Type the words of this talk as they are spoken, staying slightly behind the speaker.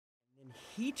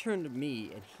he turned to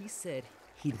me and he said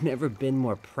he'd never been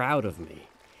more proud of me.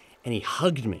 And he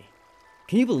hugged me.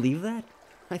 Can you believe that?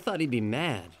 I thought he'd be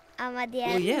mad.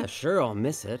 Well, yeah, sure, I'll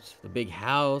miss it. The big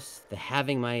house, the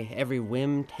having my every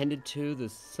whim tended to, the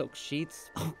silk sheets.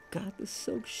 Oh, God, the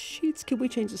silk sheets. Can we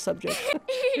change the subject?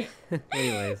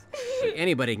 Anyways,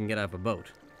 anybody can get off a boat.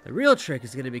 The real trick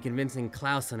is going to be convincing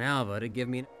Klaus and Alva to give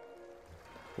me...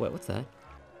 What's that?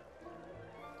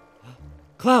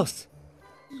 Klaus!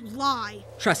 You lie.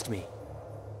 Trust me.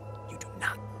 You do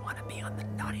not want to be on the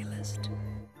naughty list.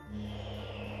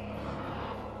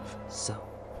 So...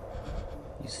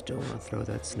 you still want to throw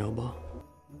that snowball?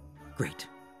 Great.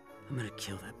 I'm gonna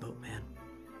kill that boatman.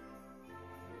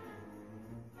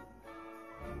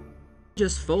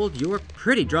 Just fold your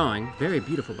pretty drawing, very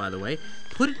beautiful by the way,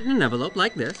 put it in an envelope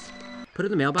like this, put it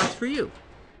in the mailbox for you.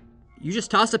 You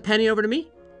just toss a penny over to me,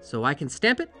 so I can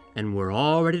stamp it, and we're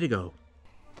all ready to go.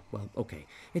 Well, okay,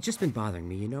 it's just been bothering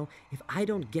me, you know? If I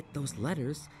don't get those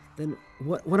letters, then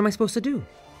what am I supposed to do?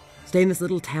 Stay in this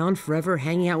little town forever,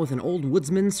 hanging out with an old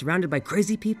woodsman surrounded by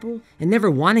crazy people, and never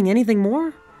wanting anything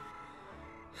more?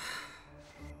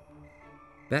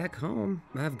 Back home,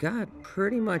 I've got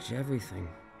pretty much everything.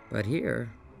 But here,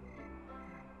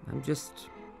 I'm just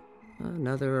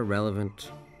another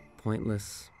irrelevant,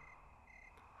 pointless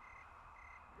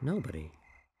nobody.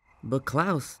 But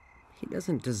Klaus, he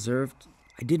doesn't deserve...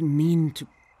 I didn't mean to...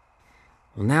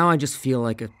 Well, now I just feel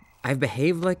like I've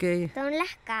behaved like a...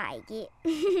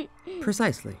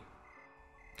 Precisely.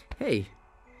 Hey,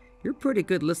 you're a pretty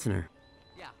good listener.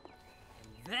 Yeah.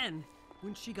 And then,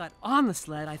 when she got on the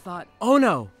sled, I thought, oh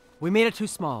no, we made it too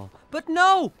small. But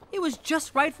no, it was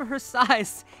just right for her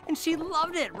size. And she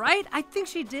loved it, right? I think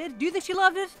she did. Do you think she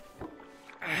loved it?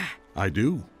 I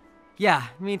do. Yeah,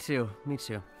 me too.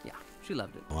 Yeah, she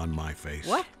loved it. On my face.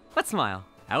 What? What smile?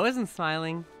 I wasn't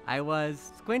smiling. I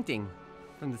was squinting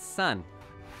from the sun.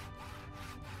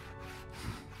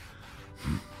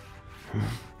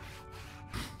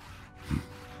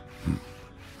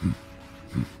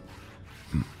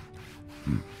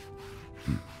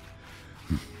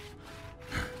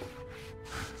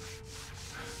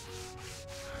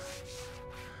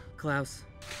 Klaus,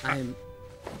 I'm...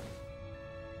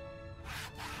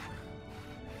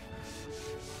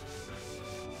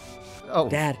 Oh.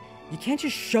 Dad, you can't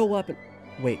just show up and...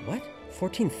 Wait, what?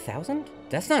 14,000?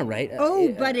 That's not right.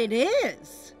 But it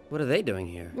is. What are they doing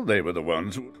here? Well, they were the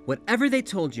ones who... Whatever they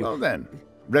told you... Well then,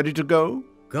 ready to go?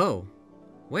 Go?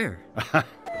 Where? I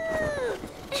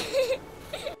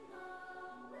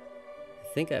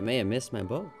think I may have missed my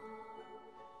boat.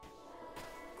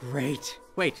 Great.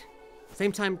 Wait,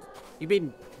 same time, you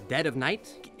mean dead of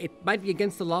night? It might be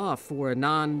against the law for a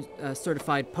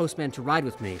non-certified postman to ride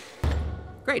with me.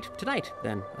 Great, tonight,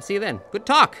 then. I'll see you then. Good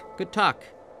talk.